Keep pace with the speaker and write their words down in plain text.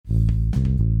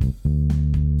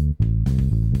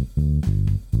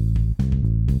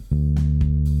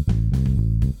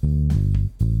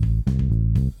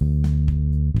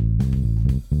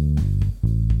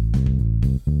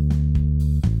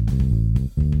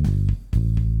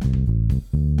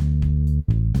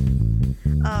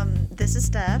This is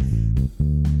Steph.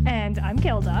 And I'm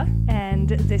Gilda, and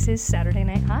this is Saturday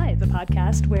Night High, the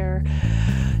podcast where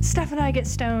Steph and I get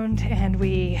stoned and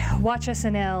we watch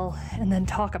SNL and then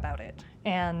talk about it.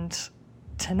 And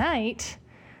tonight,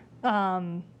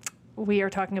 we are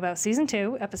talking about Season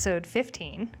 2, Episode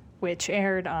 15, which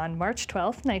aired on March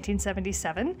 12th,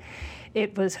 1977.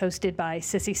 It was hosted by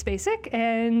Sissy Spacek,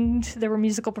 and there were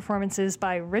musical performances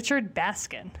by Richard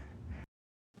Baskin.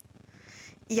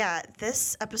 Yeah,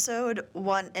 this episode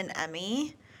won an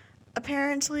Emmy,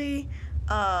 apparently.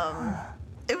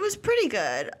 It was pretty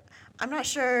good. I'm not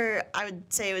sure I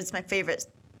would say it was my favorite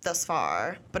thus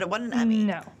far, but it won an Emmy.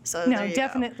 No, so no,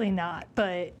 definitely not.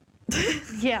 But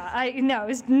yeah,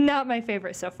 it's not my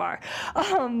favorite so far.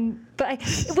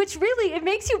 Which really, it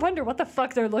makes you wonder what the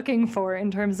fuck they're looking for in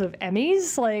terms of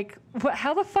Emmys. Like,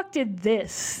 how the fuck did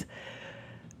this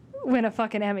win a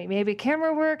fucking Emmy? Maybe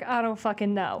camera work? I don't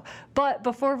fucking know. But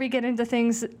before we get into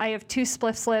things, I have two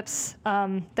spliff slips.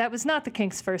 That was not the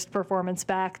Kinks' first performance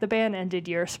back. The band ended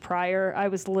years prior. I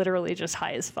was literally just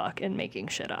high as fuck and making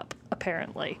shit up,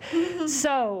 apparently.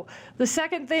 So, the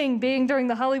second thing being during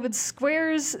the Hollywood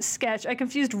Squares sketch, I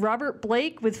confused Robert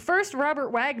Blake with first Robert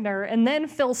Wagner and then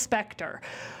Phil Spector.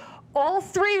 All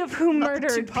three of whom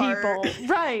murdered people.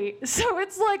 Right. So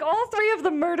it's like all three of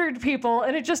them murdered people,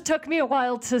 and it just took me a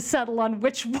while to settle on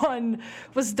which one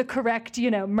was the correct,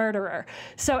 murderer.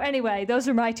 So anyway, those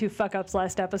are my two fuck-ups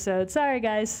last episode. Sorry,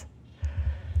 guys.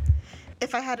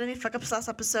 If I had any fuck-ups last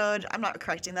episode, I'm not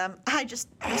correcting them. I just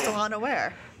am still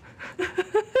unaware. I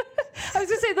was going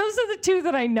to say, those are the two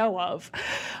that I know of.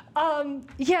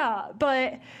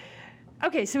 But...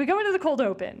 Okay, so we go into the cold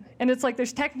open, and it's like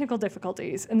there's technical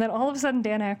difficulties, and then all of a sudden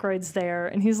Dan Aykroyd's there,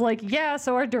 and he's like, yeah,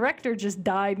 so our director just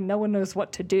died, and no one knows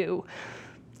what to do.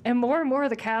 And more of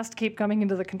the cast keep coming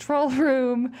into the control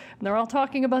room, and they're all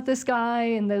talking about this guy,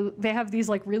 and they have these,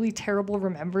 like, really terrible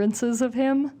remembrances of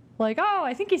him. Like, oh,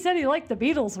 I think he said he liked the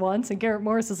Beatles once, and Garrett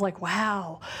Morris is like,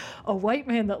 wow, a white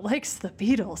man that likes the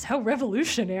Beatles, how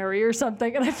revolutionary or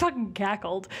something, and I fucking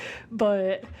cackled,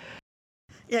 but...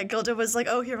 Yeah, Gilda was like,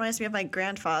 oh, he reminds me of my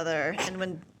grandfather. And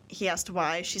when he asked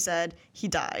why, she said he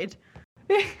died.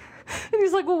 And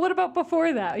he's like, well, what about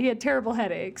before that? He had terrible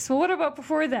headaches. Well, what about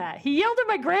before that? He yelled at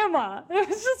my grandma. And I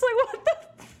was just like, what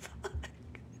the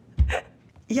fuck?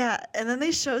 Yeah, and then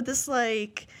they showed this,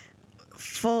 like,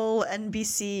 full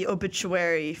NBC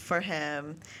obituary for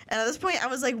him. And at this point, I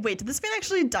was like, wait, did this man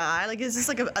actually die? Like, is this,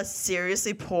 like, a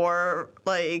seriously poor,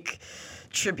 like...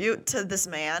 tribute to this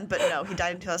man? But no, he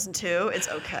died in 2002. It's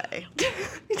okay.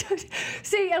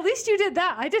 See, at least you did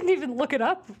that. I didn't even look it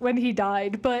up when he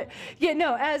died. But yeah,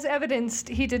 no, as evidenced,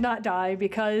 he did not die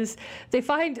because they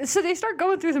start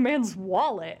going through the man's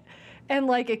wallet. And,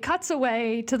 like, it cuts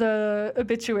away to the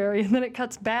obituary, and then it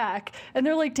cuts back, and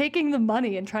they're, like, taking the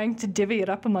money and trying to divvy it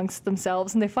up amongst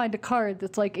themselves, and they find a card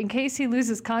that's, like, in case he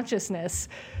loses consciousness,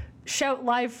 shout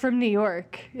live from New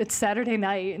York. It's Saturday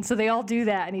night. And so they all do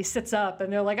that. And he sits up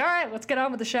and they're like, all right, let's get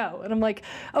on with the show. And I'm like,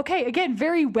 okay, again,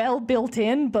 very well built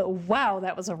in, but wow,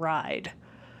 that was a ride.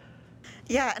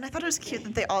 Yeah, and I thought it was cute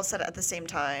that they all said it at the same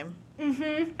time.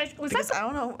 Mm-hmm. I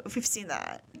don't know if we've seen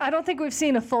that. I don't think we've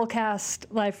seen a full cast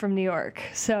live from New York.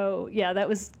 So yeah, that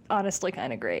was honestly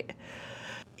kind of great.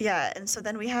 Yeah, and so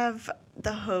then we have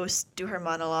the host do her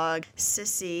monologue,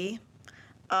 Sissy,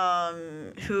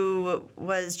 who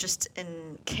was just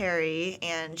in Carrie,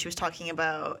 and she was talking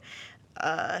about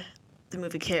the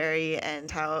movie Carrie and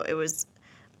how it was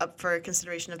up for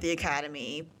consideration of the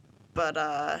Academy,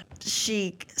 but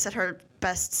she said her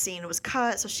best scene was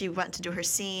cut, so she went to do her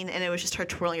scene, and it was just her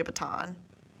twirling a baton,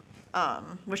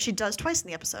 which she does twice in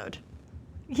the episode.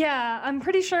 Yeah, I'm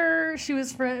pretty sure she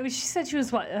said she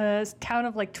was, a town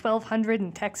of like 1,200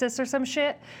 in Texas or some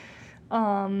shit.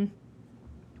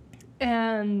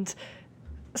 And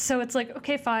so it's like,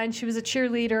 okay, fine. She was a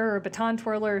cheerleader or a baton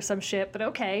twirler or some shit, but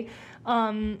okay.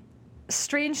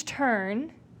 Strange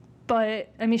turn,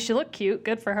 but, I mean, she looked cute.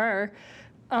 Good for her.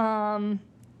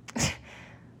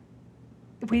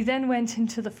 We then went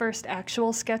into the first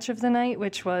actual sketch of the night,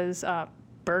 which was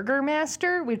Burger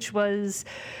Master, which was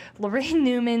Lorraine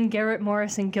Newman, Garrett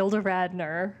Morris, and Gilda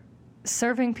Radner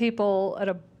serving people at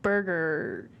a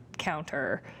burger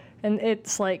counter. And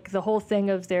it's like the whole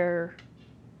thing of their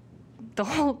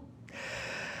whole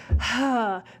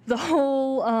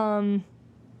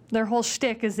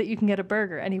shtick is that you can get a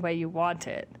burger any way you want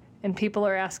it. And people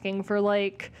are asking for,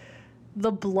 like,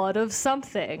 the blood of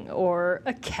something or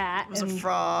a cat. It was a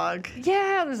frog.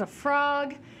 Yeah, there's a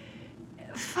frog.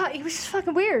 It was just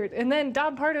fucking weird. And then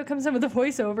Don Pardo comes in with a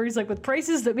voiceover. He's like, with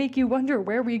prices that make you wonder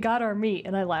where we got our meat.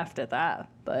 And I laughed at that.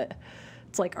 But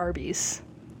it's like Arby's.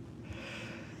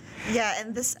 Yeah,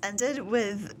 and this ended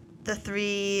with the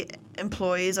three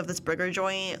employees of this burger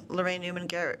joint, Lorraine Newman,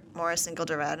 Garrett Morris, and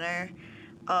Gilda Radner,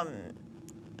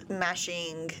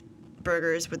 mashing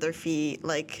burgers with their feet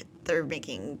like they're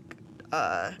making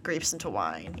grapes into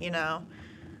wine, you know?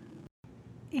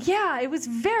 Yeah, it was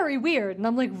very weird. And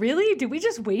I'm like, really? Did we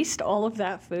just waste all of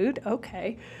that food?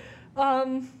 Okay.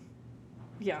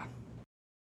 Yeah.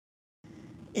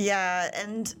 Yeah,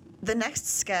 and the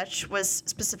next sketch was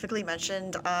specifically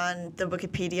mentioned on the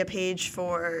Wikipedia page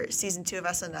for season 2 of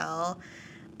SNL.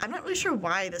 I'm not really sure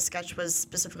why this sketch was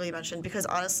specifically mentioned because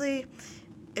honestly,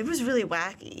 it was really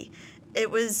wacky. It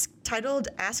was titled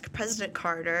Ask President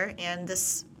Carter, and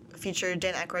this featured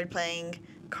Dan Aykroyd playing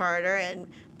Carter and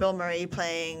Bill Murray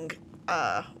playing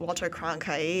Walter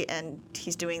Cronkite, and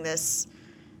he's doing this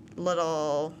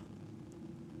little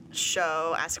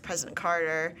show, Ask President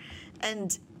Carter,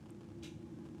 and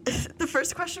the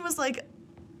first question was like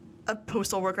a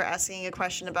postal worker asking a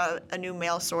question about a new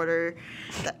mail sorter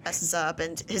that messes up,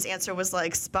 and his answer was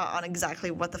like spot on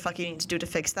exactly what the fuck you need to do to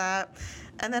fix that.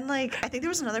 And then like I think there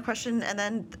was another question, and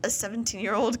then a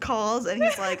 17-year-old calls and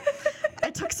he's like, I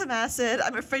took some acid,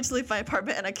 I'm afraid to leave my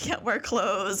apartment, and I can't wear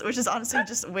clothes, which is honestly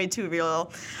just way too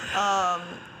real.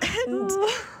 And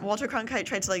Walter Cronkite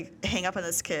tried to like hang up on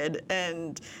this kid,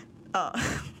 and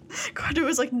Carter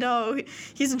was like, no,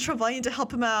 he's in trouble, I need to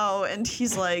help him out. And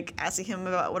he's like asking him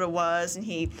about what it was, and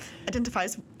he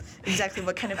identifies exactly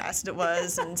what kind of acid it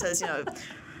was and says, you know,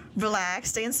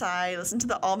 relax, stay inside, listen to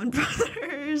the Allman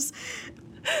Brothers.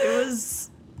 It was...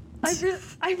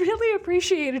 I really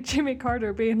appreciated Jimmy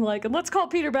Carter being like, and let's call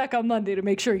Peter back on Monday to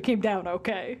make sure he came down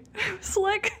okay.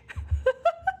 Slick.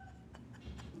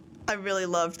 I really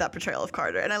loved that portrayal of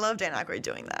Carter, and I love Dan Aykroyd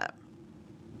doing that.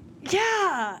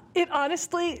 Yeah, it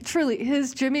honestly, truly,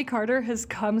 his Jimmy Carter has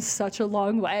come such a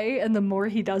long way, and the more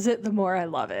he does it, the more I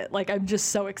love it. Like, I'm just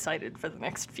so excited for the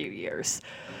next few years.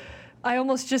 I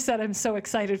almost just said I'm so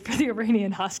excited for the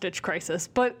Iranian hostage crisis,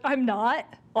 but I'm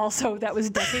not. Also, that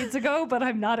was decades ago, but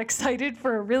I'm not excited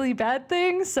for a really bad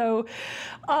thing. So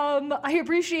I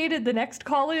appreciated the next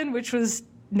call-in, which was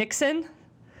Nixon.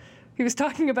 He was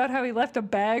talking about how he left a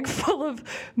bag full of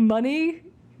money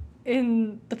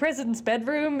in the president's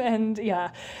bedroom, and yeah.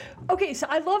 Okay, so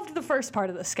I loved the first part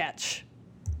of the sketch.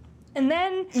 And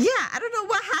then... Yeah, I don't know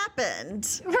what happened.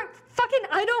 Fucking,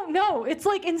 I don't know. It's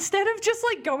like, instead of just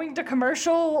like going to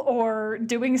commercial or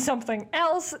doing something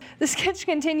else, the sketch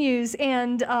continues,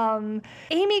 and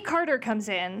Amy Carter comes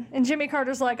in, and Jimmy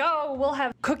Carter's like, oh, we'll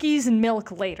have cookies and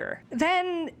milk later.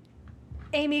 Then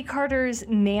Amy Carter's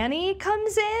nanny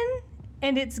comes in,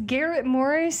 and it's Garrett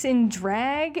Morris in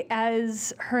drag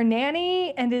as her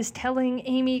nanny, and is telling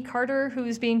Amy Carter,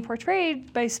 who's being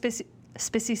portrayed by Sissy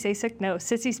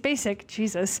Spacek,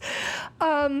 Jesus,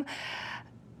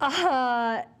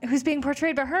 who's being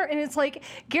portrayed by her, and it's like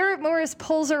Garrett Morris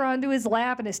pulls her onto his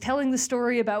lap and is telling the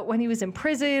story about when he was in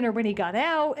prison or when he got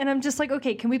out, and I'm just like,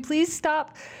 okay, can we please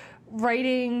stop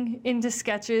writing into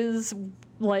sketches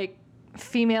like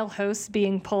female hosts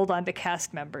being pulled onto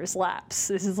cast members' laps?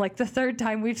 This is like the third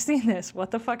time we've seen this.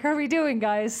 What the fuck are we doing,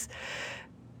 guys?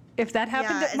 If that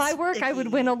happened at my work, I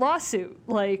would win a lawsuit.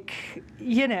 Like,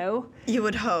 you know. You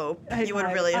would hope. You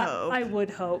would really hope. I would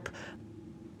hope.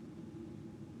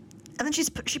 And then she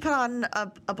put on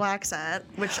a black scent,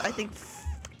 which I think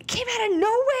came out of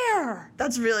nowhere.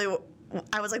 That's really...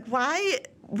 I was like, why?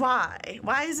 Why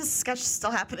is this sketch still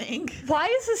happening? Why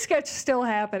is this sketch still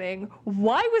happening?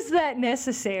 Why was that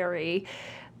necessary?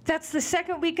 That's the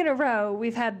second week in a row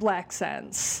we've had black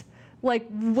scents. Like,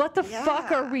 what the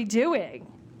fuck are we doing?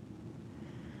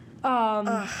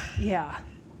 Yeah.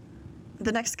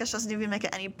 The next sketch doesn't even make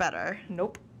it any better.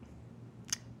 Nope.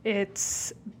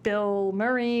 It's Bill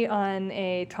Murray on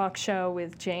a talk show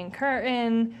with Jane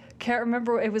Curtin. Can't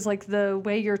remember, it was like The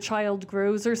Way Your Child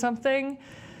Grows or something.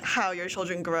 How Your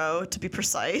Children Grow, to be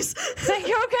precise.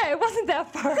 Okay, it wasn't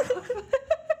that far.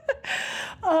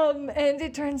 And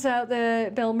it turns out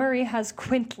that Bill Murray has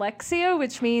quintlexia,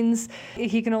 which means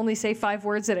he can only say 5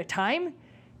 words at a time.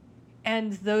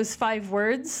 And those 5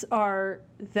 words are,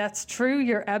 that's true,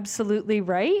 you're absolutely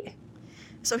right.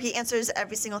 So he answers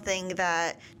every single thing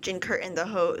that Jane Curtin, the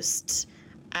host,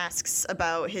 asks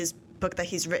about his book that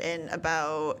he's written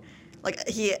about. Like,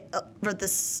 he wrote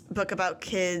this book about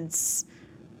kids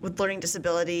with learning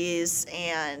disabilities,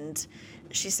 and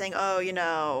she's saying, oh, you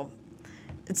know,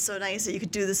 it's so nice that you could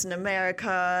do this in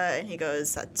America. And he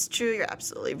goes, that's true, you're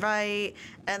absolutely right.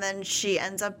 And then she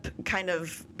ends up kind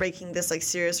of breaking this, like,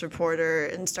 serious reporter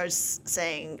and starts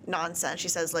saying nonsense. She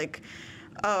says, like,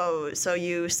 oh, so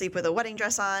you sleep with a wedding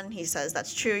dress on? He says,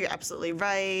 that's true, you're absolutely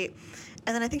right.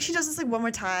 And then I think she does this like one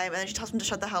more time, and then she tells him to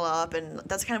shut the hell up, and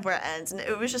that's kind of where it ends. And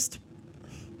it was just...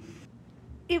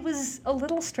 It was a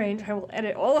little strange. I will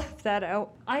edit all of that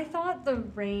out. I thought the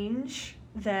range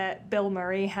that Bill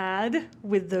Murray had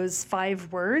with those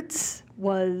 5 words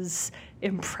was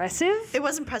impressive. It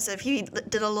was impressive. He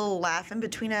did a little laugh in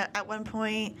between it at one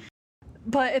point.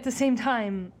 But at the same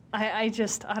time, I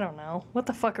don't know. What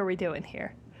the fuck are we doing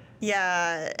here?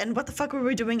 Yeah, and what the fuck were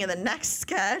we doing in the next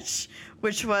sketch,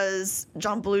 which was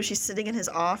John Belushi sitting in his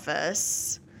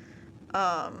office.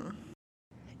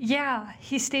 Yeah,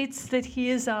 he states that he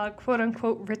is,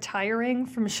 quote-unquote, retiring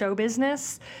from show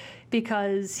business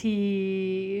because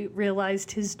he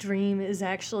realized his dream is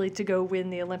actually to go win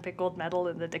the Olympic gold medal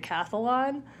in the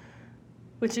decathlon,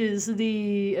 which is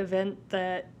the event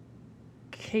that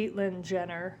Caitlyn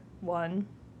Jenner won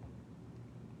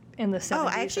in the 70s Oh,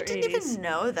 I actually or didn't 80s. even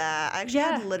know that. I actually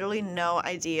had literally no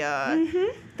idea.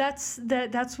 That's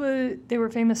what they were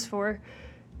famous for.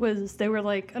 Was they were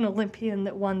like an Olympian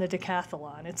that won the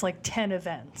decathlon. It's like 10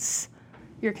 events.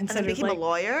 You're And then considered became like a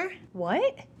lawyer?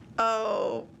 what?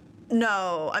 Oh,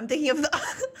 no. I'm thinking of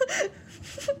the...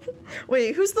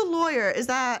 Wait, who's the lawyer? Is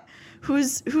that... Who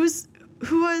was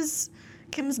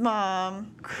Kim's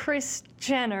mom? Kris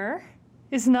Jenner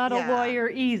is not Yeah. a lawyer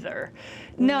either.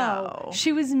 No,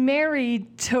 she was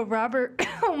married to Robert.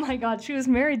 Oh my God, she was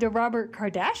married to Robert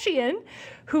Kardashian,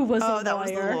 who was a lawyer. Oh, that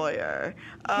was the lawyer.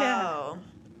 Yeah. Oh,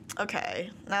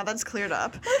 okay. Now that's cleared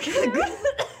up. It's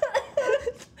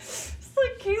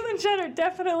like Caitlyn Jenner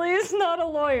definitely is not a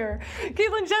lawyer.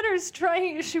 Caitlyn Jenner's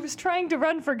she was trying to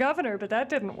run for governor, but that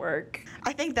didn't work.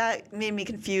 I think that made me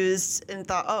confused and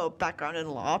thought, oh, background in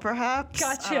law, perhaps?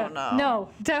 Gotcha. I don't know. No,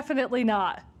 definitely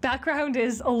not. Background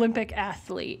is Olympic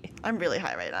athlete. I'm really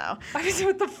high right now. I was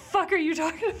what the fuck are you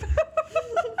talking about?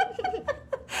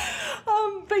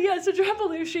 But yeah, so John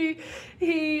Belushi,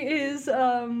 he is,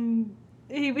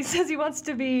 he says he wants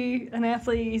to be an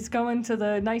athlete. He's going to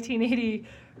the 1980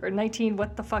 or 19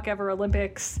 what the fuck ever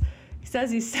Olympics. He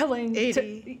says he's selling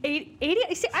 80.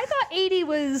 80. See, I thought 80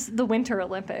 was the Winter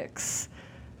Olympics.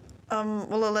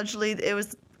 Well, allegedly it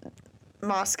was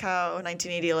Moscow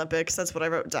 1980 Olympics. That's what I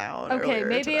wrote down. Okay, earlier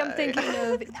maybe I'm today. thinking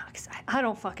of no, 'cause I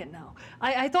don't fucking know.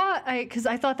 I thought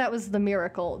that was the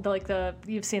Miracle,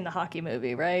 you've seen the hockey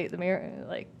movie, right?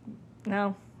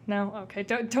 No, okay,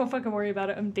 don't fucking worry about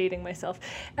it. I'm dating myself.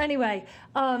 Anyway,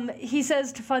 he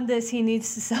says to fund this, he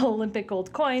needs to sell Olympic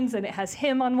gold coins, and it has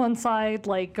him on one side,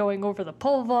 like going over the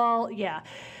pole vault. Yeah,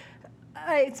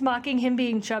 it's mocking him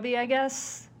being chubby, I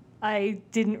guess. I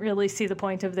didn't really see the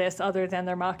point of this other than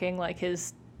they're mocking like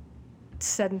his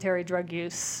sedentary drug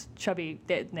use,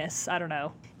 chubbiness. I don't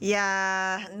know.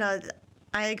 Yeah, no,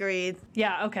 I agreed.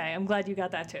 Yeah, okay. I'm glad you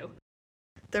got that too.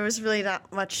 There was really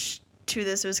not much to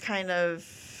this. It was kind of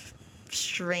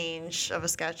strange of a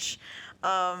sketch.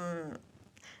 And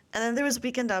then there was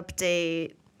Weekend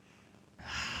Update.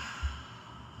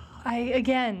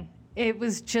 It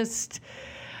was just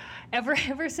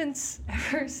ever since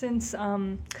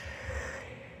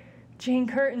Jane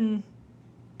Curtin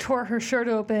tore her shirt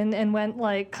open and went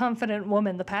like confident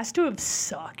woman, the past 2 have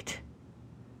sucked.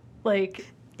 Like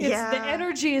the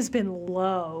energy has been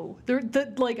low.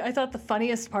 I thought the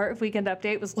funniest part of Weekend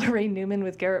Update was Lorraine Newman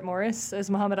with Garrett Morris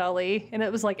as Muhammad Ali, and it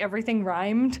was like everything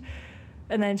rhymed,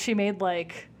 and then she made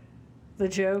like the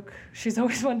joke. She's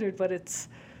always wondered what it's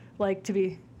like to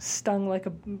be stung like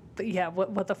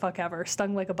what the fuck ever,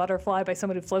 stung like a butterfly by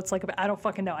someone who floats like I don't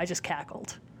fucking know. I just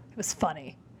cackled. It was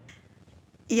funny.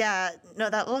 Yeah, no,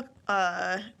 that look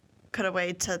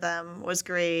cutaway to them was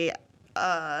great.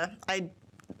 I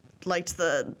liked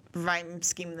the rhyme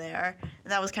scheme there.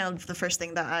 And that was kind of the first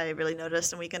thing that I really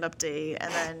noticed in Weekend Update.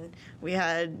 And then we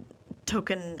had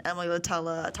token Emily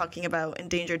Latella talking about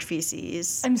endangered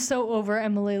feces. I'm so over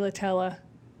Emily Latella.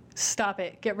 Stop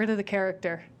it. Get rid of the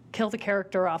character. Kill the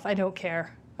character off. I don't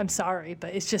care. I'm sorry,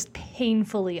 but it's just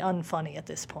painfully unfunny at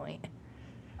this point.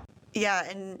 Yeah,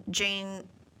 and Jane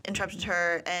interrupted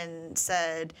her and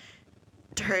said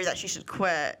to her that she should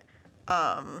quit.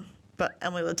 But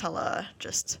Emily Latella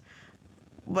just,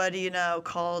 what do you know,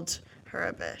 called her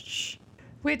a bitch.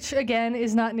 Which, again,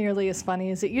 is not nearly as funny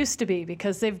as it used to be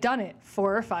because they've done it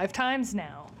 4 or 5 times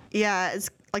now. Yeah, it's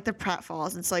like the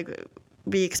pratfalls. It's like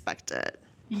we expect it.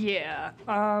 Yeah.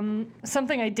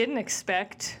 Something I didn't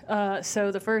expect.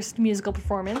 So the first musical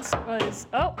performance was...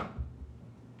 Oh!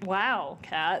 Wow,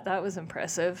 Kat. That was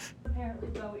impressive. Apparently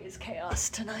Bowie is chaos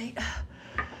tonight.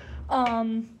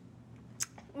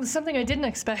 something I didn't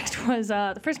expect was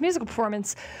the first musical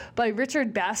performance by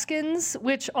Richard Baskins,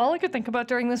 which all I could think about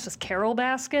during this was Carol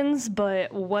Baskins,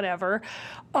 but whatever.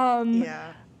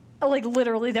 Yeah. Like,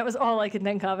 literally, that was all I could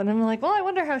think of. And I'm like, well, I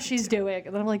wonder how she's doing.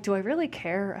 And then I'm like, do I really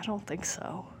care? I don't think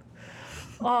so.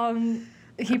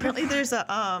 Apparently there's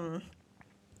a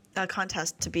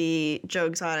contest to be Joe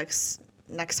Exotic's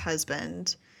next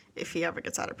husband if he ever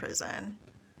gets out of prison.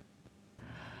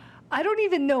 I don't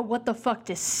even know what the fuck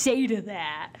to say to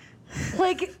that.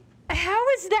 Like, how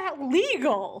is that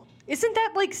legal? Isn't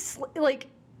that like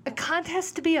a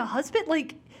contest to be a husband?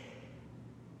 Like,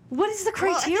 what is the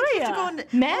criteria? Well, I think you have to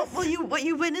go Meth? what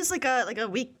you win is like a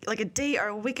week, like a date or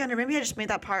a weekend, or maybe I just made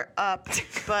that part up.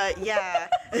 But yeah.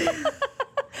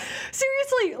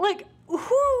 Seriously, like,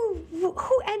 who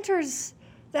enters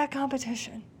that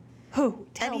competition? Who?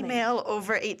 Tell Any me. male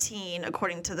over 18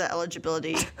 according to the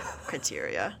eligibility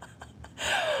criteria.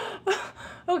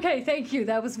 Okay, thank you.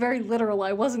 That was very literal.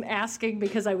 I wasn't asking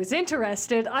because I was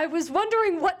interested. I was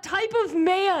wondering what type of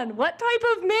man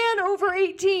over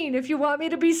 18, if you want me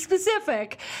to be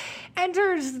specific,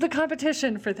 enters the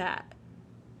competition for that.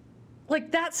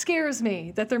 Like, that scares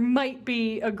me, that there might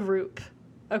be a group.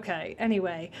 Okay,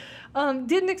 anyway.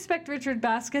 Didn't expect Richard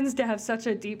Baskins to have such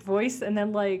a deep voice, and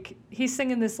then, like, he's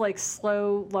singing this, like,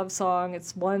 slow love song.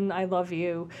 It's One, I Love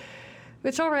You.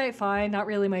 Which, all right, fine, not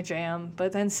really my jam.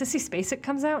 But then Sissy Spacek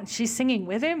comes out and she's singing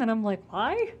with him, and I'm like,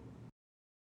 why?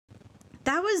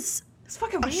 That was It's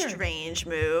fucking a weird. strange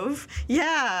move.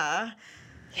 Yeah.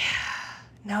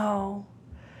 No.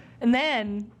 And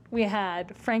then we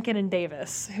had Franken and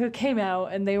Davis, who came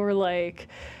out and they were like,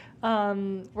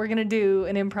 we're going to do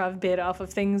an improv bit off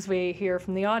of things we hear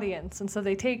from the audience. And so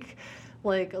they take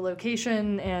like a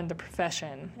location and a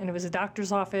profession. And it was a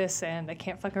doctor's office, and I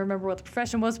can't fucking remember what the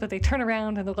profession was, but they turn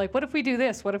around and they're like, what if we do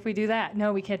this? What if we do that?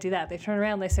 No, we can't do that. They turn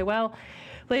around and they say, well,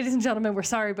 ladies and gentlemen, we're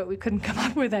sorry, but we couldn't come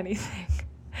up with anything.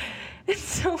 And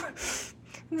so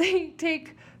they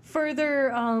take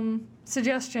further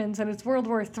suggestions, and it's World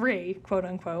War III, quote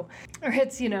unquote. Or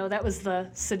it's, you know, that was the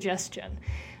suggestion.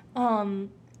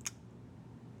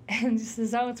 And this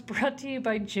is how it's brought to you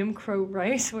by Jim Crow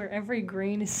Rice, where every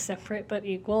grain is separate but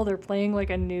equal. They're playing like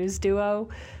a news duo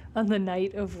on the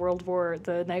night World War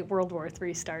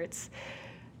III starts.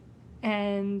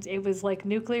 And it was like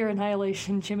nuclear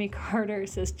annihilation. Jimmy Carter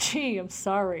says, gee, I'm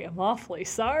sorry. I'm awfully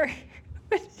sorry.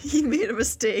 He made a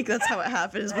mistake. That's how it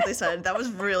happened, is what they said. That was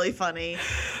really funny.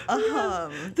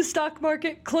 The stock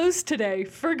market closed today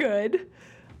for good.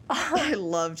 I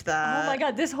loved that. Oh my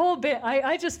god, this whole bit,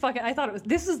 I thought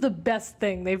this is the best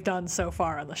thing they've done so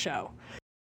far on the show.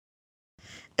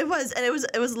 It was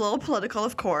a little political,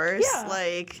 of course. Yeah.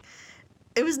 Like,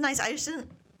 it was nice. I just didn't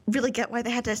really get why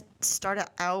they had to start it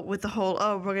out with the whole,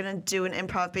 oh, we're gonna do an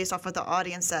improv based off what the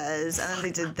audience says, and then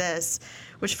they did this,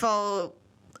 which felt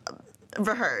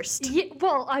rehearsed. Yeah,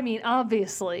 well, I mean,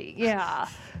 obviously, yeah.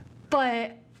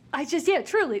 But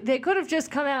truly, they could have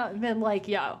just come out and been like,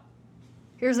 yo,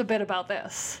 here's a bit about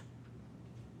this.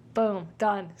 Boom,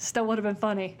 done. Still would have been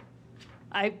funny.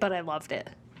 But I loved it.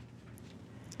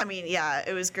 I mean, yeah,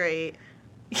 it was great.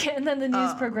 Yeah, and then the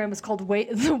news program is called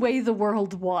The Way the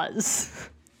World Was,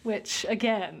 which,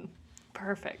 again,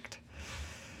 perfect.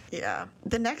 Yeah.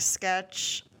 The next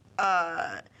sketch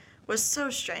was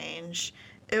so strange.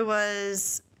 It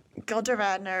was Gilda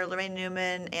Radner, Lorraine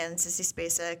Newman, and Sissy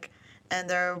Spacek, and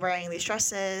they're wearing these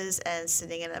dresses and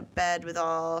sitting in a bed with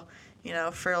all, you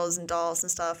know, frills and dolls and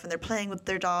stuff, and they're playing with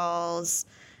their dolls.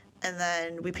 And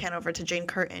then we pan over to Jane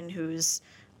Curtin, who's,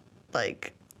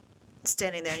 like,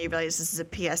 standing there, and you realize this is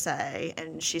a PSA,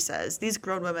 and she says, these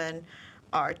grown women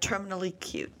are terminally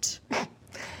cute.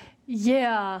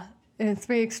 Yeah, and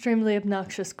 3 extremely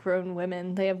obnoxious grown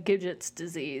women. They have Gidget's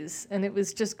disease, and it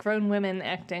was just grown women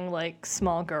acting like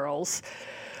small girls,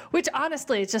 which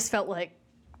honestly, it just felt like,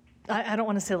 I don't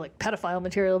want to say like pedophile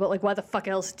material, but like why the fuck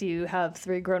else do you have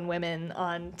 3 grown women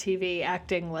on TV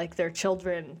acting like they're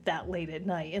children that late at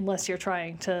night, unless you're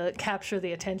trying to capture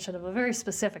the attention of a very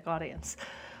specific audience.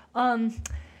 Yeah.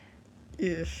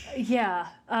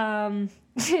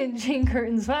 Jane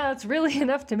Curtin's, wow, it's really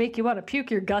enough to make you want to puke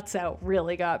your guts out,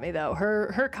 really got me though.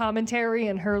 Her commentary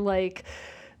and her like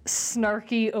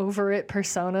snarky over it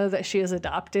persona that she has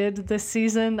adopted this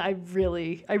season, I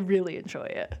really enjoy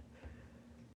it.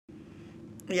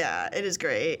 Yeah, it is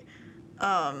great.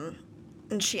 And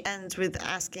she ends with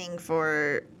asking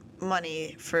for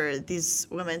money for these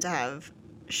women to have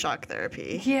shock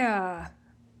therapy. Yeah.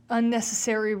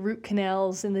 Unnecessary root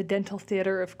canals in the dental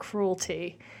theater of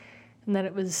cruelty. And then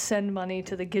it was send money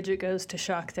to the Gidget Goes to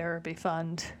Shock Therapy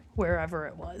Fund, wherever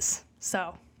it was.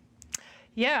 So,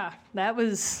 yeah, that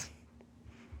was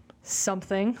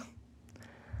something.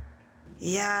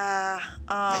 Yeah.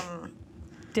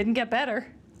 Didn't get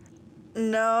better.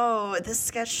 No, this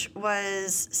sketch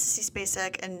was Sissy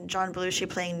Spacek and John Belushi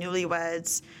playing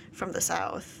newlyweds from the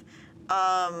South.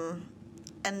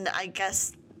 And I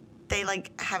guess they,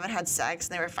 like, haven't had sex,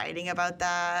 and they were fighting about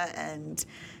that, and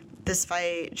this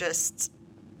fight just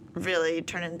really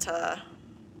turned into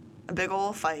a big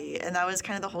old fight, and that was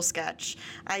kind of the whole sketch.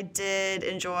 I did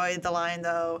enjoy the line,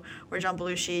 though, where John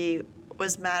Belushi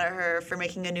was mad at her for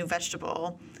making a new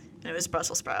vegetable, and it was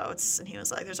Brussels sprouts, and he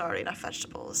was like, there's already enough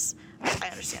vegetables. I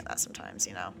understand that sometimes,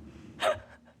 you know.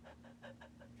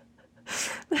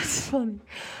 That's funny.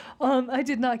 I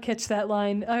did not catch that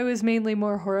line. I was mainly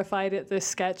more horrified at this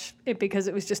sketch because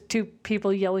it was just two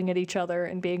people yelling at each other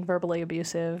and being verbally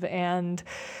abusive, and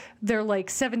they're like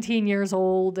 17 years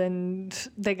old and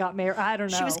they got married. I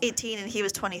don't know. She was 18 and he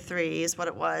was 23 is what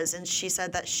it was, and she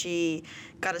said that she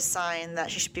got a sign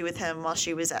that she should be with him while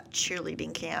she was at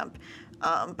cheerleading camp.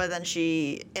 But then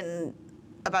she, in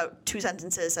about 2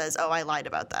 sentences, says, oh, I lied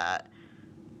about that.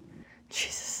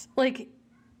 Jesus. Like,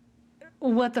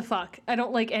 what the fuck? I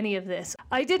don't like any of this.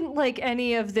 I didn't like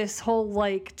any of this whole,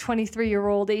 like,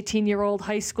 23-year-old, 18-year-old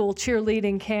high school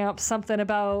cheerleading camp, something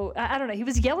about, I don't know. He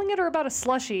was yelling at her about a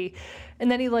slushie,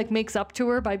 and then he, like, makes up to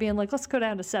her by being like, let's go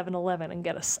down to 7-Eleven and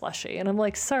get a slushie. And I'm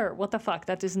like, sir, what the fuck?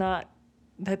 That does not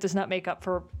make up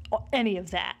for any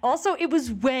of that. Also, it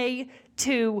was way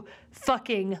too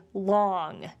fucking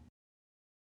long.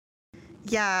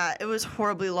 Yeah, it was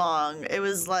horribly long. It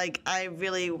was like, I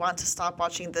really want to stop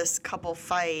watching this couple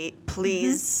fight.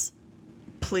 Please.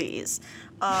 Mm-hmm. Please.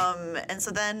 And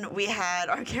so then we had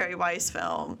our Gary Weiss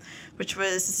film, which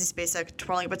was Sissy Spacek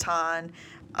twirling a baton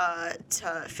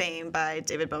to fame by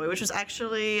David Bowie, which was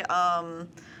actually, I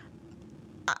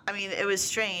mean, it was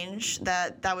strange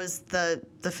that was the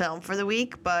film for the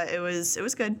week, but it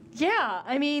was good. Yeah,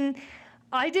 I mean,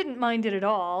 I didn't mind it at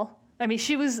all. I mean,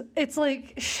 it's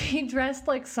like she dressed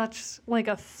like such like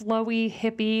a flowy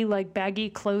hippie, like baggy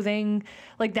clothing.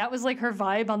 Like that was like her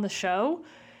vibe on the show.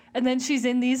 And then she's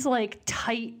in these like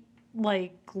tight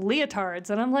like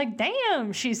leotards. And I'm like,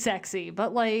 damn, she's sexy.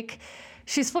 But like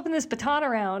she's flipping this baton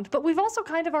around. But we've also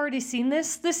kind of already seen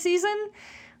this season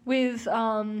with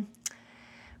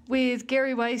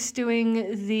Gary Weiss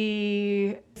doing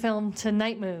the film To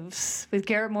Night Moves with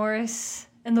Garrett Morris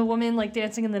and the woman like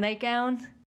dancing in the nightgown.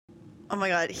 Oh my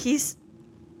God, he's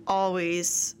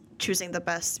always choosing the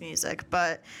best music,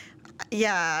 but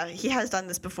yeah, he has done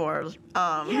this before.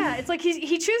 Yeah, it's like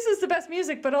he chooses the best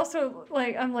music, but also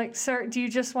like I'm like, sir, do you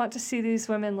just want to see these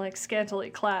women like scantily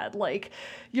clad? Like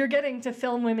you're getting to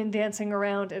film women dancing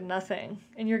around and nothing,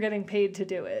 and you're getting paid to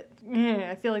do it.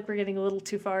 I feel like we're getting a little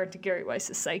too far into Gary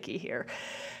Weiss's psyche here.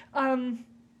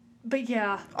 But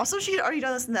yeah. Also, she had already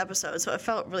done this in the episode, so it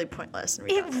felt really pointless.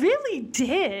 It really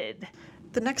did.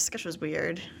 The next sketch was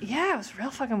weird. Yeah, it was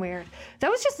real fucking weird. That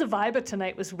was just the vibe of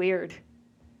tonight was weird.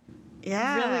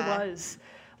 Yeah. It really was.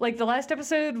 Like, the last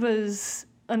episode was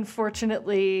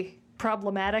unfortunately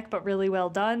problematic, but really well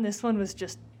done. This one was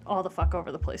just all the fuck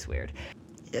over the place weird.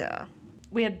 Yeah.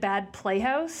 We had Bad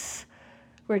Playhouse,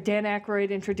 where Dan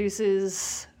Aykroyd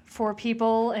introduces 4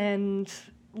 people and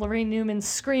Lorraine Newman's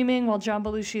screaming while John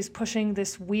Belushi's pushing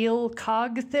this wheel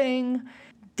cog thing.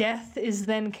 Death is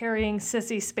then carrying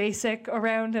Sissy Spacek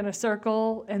around in a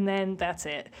circle, and then that's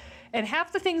it. And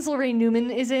half the things Lorraine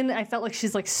Newman is in, I felt like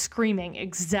she's like screaming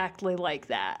exactly like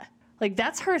that. Like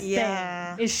that's her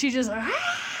thing. Is she just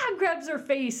grabs her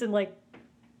face and like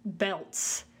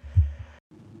belts.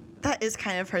 That is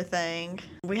kind of her thing.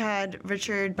 We had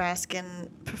Richard Baskin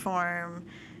perform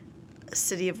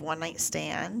City of One Night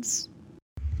Stands.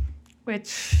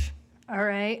 Which, all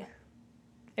right.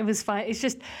 It was fine. It's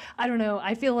just, I don't know.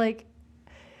 I feel like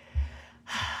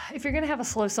if you're going to have a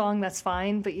slow song, that's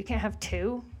fine, but you can't have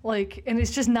 2. Like, and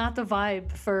it's just not the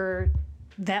vibe for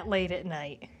that late at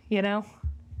night, you know?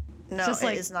 No, just it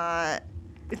like, is not.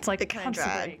 It's like it kind of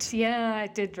dragged. Yeah,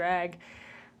 it did drag.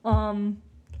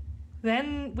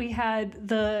 Then we had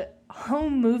the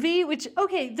home movie, which,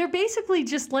 okay, they're basically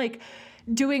just like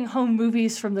doing home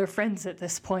movies from their friends at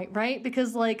this point, right?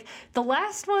 Because like the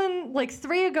last one, like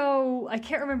 3 ago, I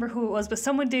can't remember who it was, but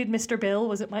someone did Mr. Bill.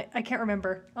 Was it I can't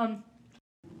remember.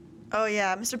 Oh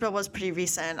yeah, Mr. Bill was pretty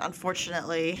recent,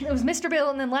 unfortunately. It was Mr. Bill,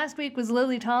 and then last week was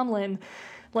Lily Tomlin.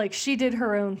 Like she did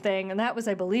her own thing, and that was,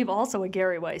 I believe, also a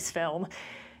Gary Weiss film.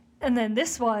 And then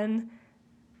this one,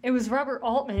 it was Robert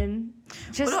Altman.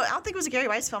 Well, no, I don't think it was a Gary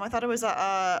Weiss film. I thought it was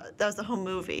that was the home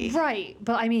movie. Right,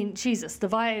 but I mean, Jesus, the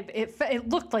vibe, it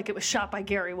looked like it was shot by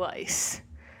Gary Weiss.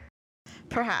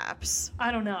 Perhaps.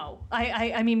 I don't know.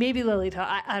 I mean, maybe Lily,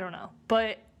 I don't know.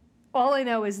 But all I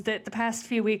know is that the past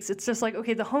few weeks, it's just like,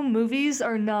 okay, the home movies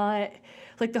are not,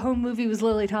 like the home movie was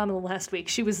Lily Tomlin last week.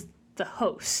 She was the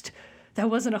host. That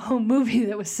wasn't a home movie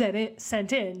that was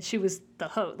sent in. She was the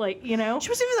host, like, you know? She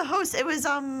wasn't even the host. It was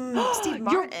Steve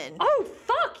Martin. Oh,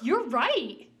 fuck, you're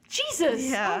right. Jesus.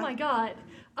 Yeah. Oh my God.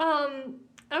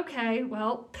 Okay,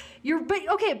 well,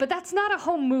 but that's not a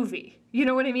home movie. You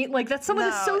know what I mean? Like, that's someone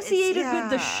associated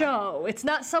with the show. It's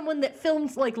not someone that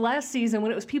filmed, like, last season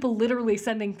when it was people literally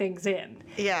sending things in.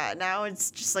 Yeah, now it's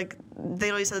just like, they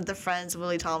literally said the Friends of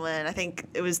Lily Tomlin. I think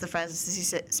it was the Friends of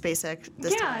Sissy Spacek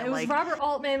this time. Yeah, it was Robert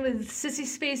Altman with Sissy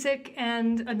Spacek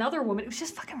and another woman. It was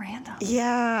just fucking random.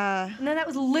 Yeah. And then that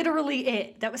was literally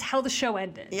it. That was how the show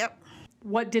ended. Yep.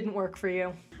 What didn't work for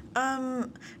you?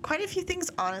 Quite a few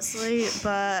things, honestly,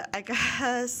 but I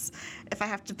guess if I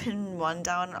have to pin one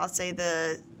down, I'll say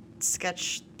the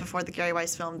sketch before the Gary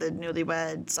Weiss film, the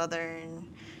Newlywed Southern,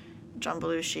 John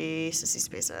Belushi, Sissy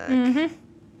Spacek. Mm-hmm.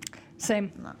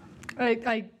 Same. No.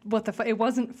 It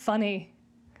wasn't funny.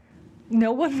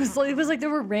 No one was, it was like there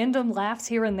were random laughs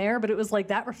here and there, but it was like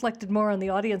that reflected more on the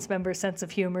audience member's sense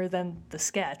of humor than the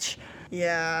sketch.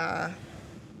 Yeah.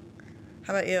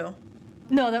 How about you?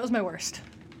 No, that was my worst.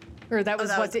 Or that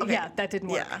was okay. Yeah, that didn't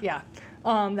work. Yeah.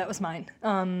 That was mine.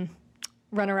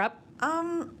 Runner up?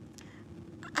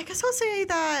 I guess I'll say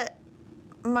that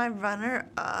my runner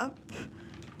up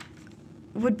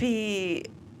would be,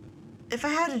 if I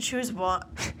had to choose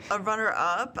a runner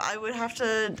up, I would have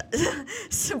to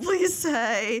simply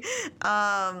say,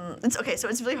 it's okay. So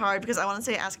it's really hard because I want to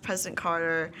say Ask President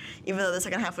Carter, even though the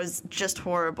second half was just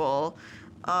horrible.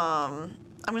 I'm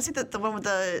gonna say the one with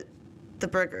the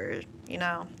burger, you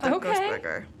know, the ghost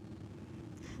burger.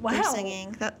 Wow. They're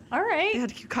singing. All right. They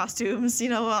had cute costumes, you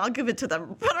know, I'll give it to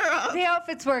them. Runner up. The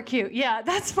outfits were cute. Yeah,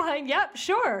 that's fine. Yep,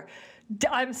 sure.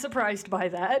 I'm surprised by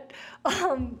that.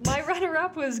 My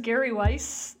runner-up was Gary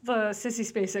Weiss, the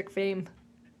Sissy Spacek fame.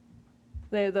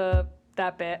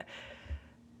 That bit.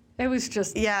 It was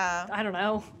just, I don't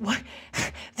know.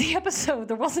 The episode,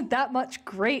 there wasn't that much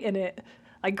great in it.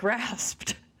 I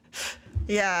grasped.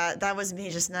 Yeah, that was me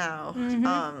just now.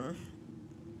 Mm-hmm.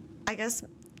 I guess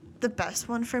the best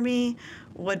one for me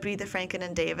would be the Franken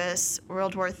and Davis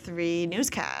World War III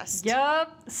newscast.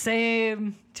 Yup,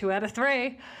 same. 2 out of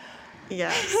 3.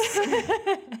 Yes.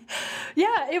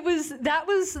 Yeah, that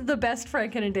was the best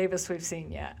Franken and Davis we've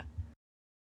seen yet.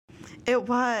 It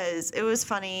was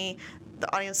funny.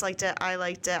 The audience liked it. I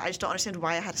liked it. I just don't understand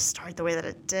why it had to start the way that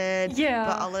it did. Yeah.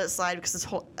 But I'll let it slide because this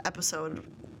whole episode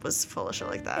was full of shit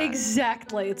like that.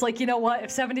 Exactly. It's like, you know what?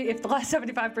 If the last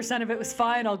 75% of it was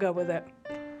fine, I'll go with it.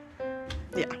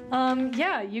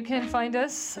 Yeah. You can find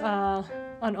us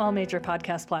on all major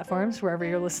podcast platforms, wherever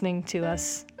you're listening to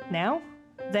us now.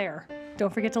 There.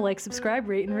 Don't forget to like, subscribe,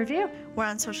 rate, and review. We're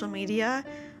on social media,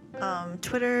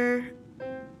 Twitter,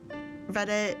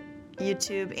 Reddit,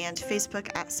 YouTube, and Facebook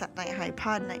at Saturday Night High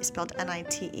Pod, night spelled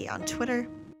N-I-T-E on Twitter.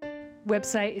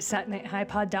 Website is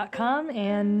satnighthighpod.com,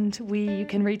 and you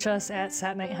can reach us at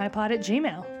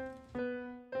satnighthighpod@gmail.com.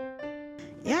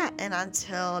 Yeah, and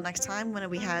until next time when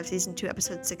we have season 2,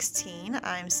 episode 16,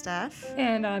 I'm Steph.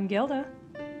 And I'm Gilda.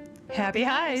 Happy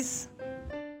highs.